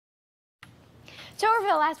So over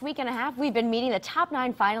the last week and a half, we've been meeting the top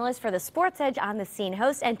 9 finalists for the SportzEdge On the Scene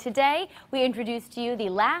host, and today we introduce to you the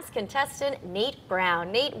last contestant, Nate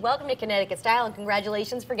Brown. Nate, welcome to Connecticut Style, and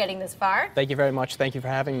congratulations for getting this far. Thank you very much. Thank you for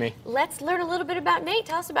having me. Let's learn a little bit about Nate.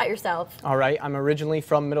 Tell us about yourself. All right. I'm originally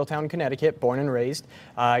from Middletown, Connecticut, born and raised.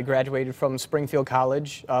 I graduated from Springfield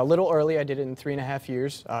College a little early. I did it in 3.5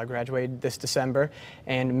 years. Graduated this December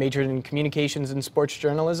and majored in communications and sports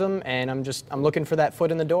journalism, and I'm looking for that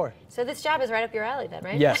foot in the door. So this job is right up your alley then,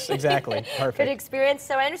 right? Yes, exactly. Perfect. Good experience.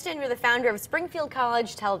 So I understand you're the founder of Springfield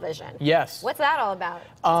College Television. Yes. What's that all about?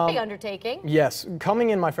 It's a big undertaking. Yes.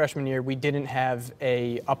 Coming in my freshman year, we didn't have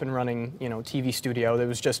a up and running, TV studio. There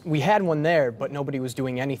was just, we had one there, but nobody was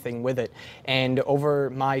doing anything with it. And over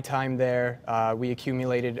my time there, we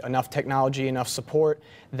accumulated enough technology, enough support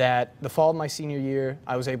that the fall of my senior year,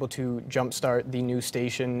 I was able to jumpstart the news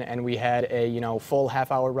station, and we had a full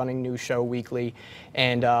half-hour running news show weekly.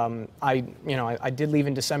 And I did leave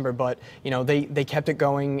in December, but they kept it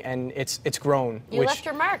going, and it's grown. You left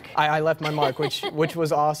your mark. I left my mark, which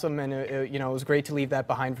was awesome, and it was great to leave that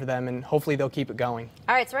behind for them, and hopefully they'll keep it going.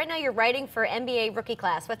 All right, so right now you're writing for NBA Rookie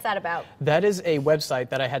Class. What's that about? That is a website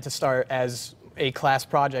that I had to start as a class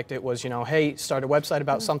project. It was, hey, start a website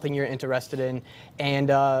about something you're interested in. And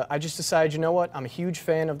I just decided, you know what, I'm a huge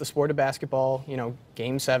fan of the sport of basketball,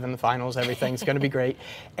 Game 7, the finals, everything's going to be great.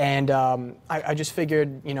 And I just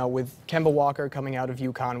figured, with Kemba Walker coming out of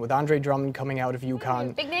UConn, with Andre Drummond coming out of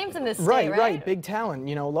UConn. Big names in this state, right? Big talent,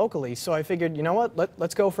 locally. So I figured, you know what,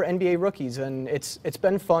 let's go for NBA rookies. And it's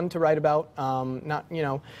been fun to write about,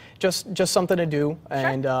 just something to do.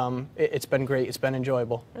 And it's been great. It's been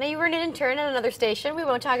enjoyable. Now you were an intern at another station. We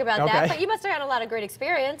won't talk about that, but you must have had a lot of great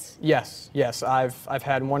experience. Yes. I've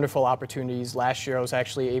had wonderful opportunities. Last year I was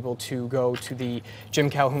actually able to go to the Jim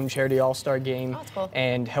Calhoun Charity All-Star Game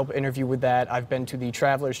and help interview with that. I've been to the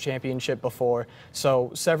Travelers Championship before,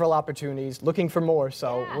 so several opportunities. Looking for more,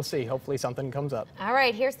 so we'll see. Hopefully something comes up. All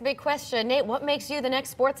right, here's the big question. Nate, what makes you the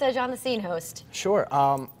next SportzEdge On the Scene host? Sure.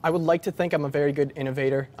 I would like to think I'm a very good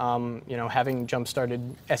innovator. Having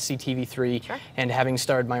jump-started SCTV3 and having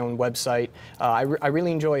started my own website, I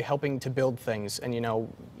really enjoy helping to build things and,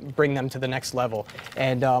 bring them to the next level.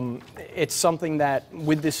 And it's something that,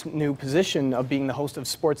 with this new position of being the host of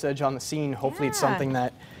SportzEdge On the Scene, hopefully it's something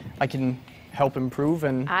that I can help improve.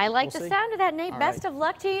 And I like the sound of that, Nate. Best of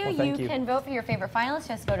luck to you. Well, you can vote for your favorite finalists.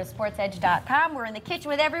 Just go to sportsedge.com. We're in the kitchen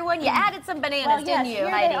with everyone. You added some bananas, didn't you,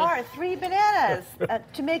 Heidi? They are 3 bananas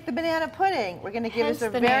to make the banana pudding. We're going to give us a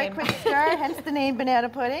very quick stir, hence the name banana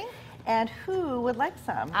pudding. And who would like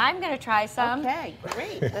some? I'm going to try some. Okay,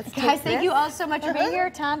 great. Let's Guys, thank you all so much for being here.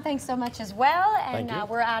 Tom, thanks so much as well. And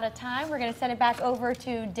we're out of time. We're going to send it back over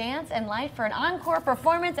to Dance and Light for an encore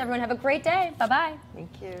performance. Everyone have a great day. Bye-bye. Thank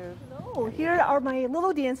you. So here are my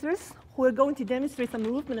little dancers who are going to demonstrate some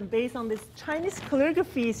movement based on this Chinese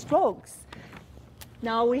calligraphy strokes.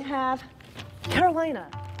 Now we have Carolina.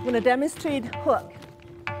 We're going to demonstrate hook.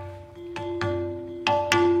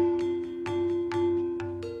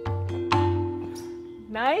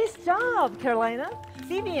 Nice job, Carolina.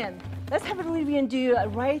 Vivian, let's have Vivian do a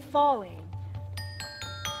right falling.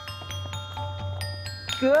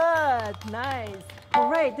 Good, nice.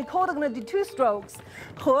 All right, Dakota gonna do 2 strokes.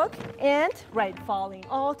 Hook and right falling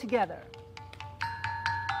all together.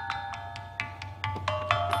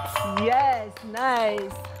 Yes,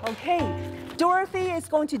 nice. Okay, Dorothy is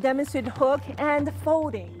going to demonstrate hook and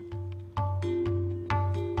folding.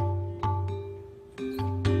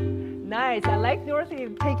 Nice, I like Dorothy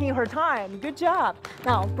taking her time. Good job.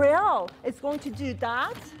 Now, Brielle is going to do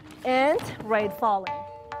that and right falling.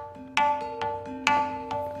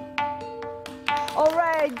 All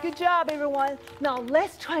right, good job, everyone. Now,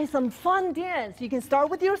 let's try some fun dance. You can start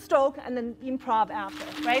with your stroke and then improv after.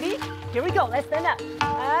 Ready? Here we go. Let's stand up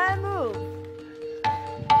and move.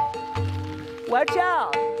 Watch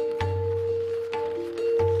out.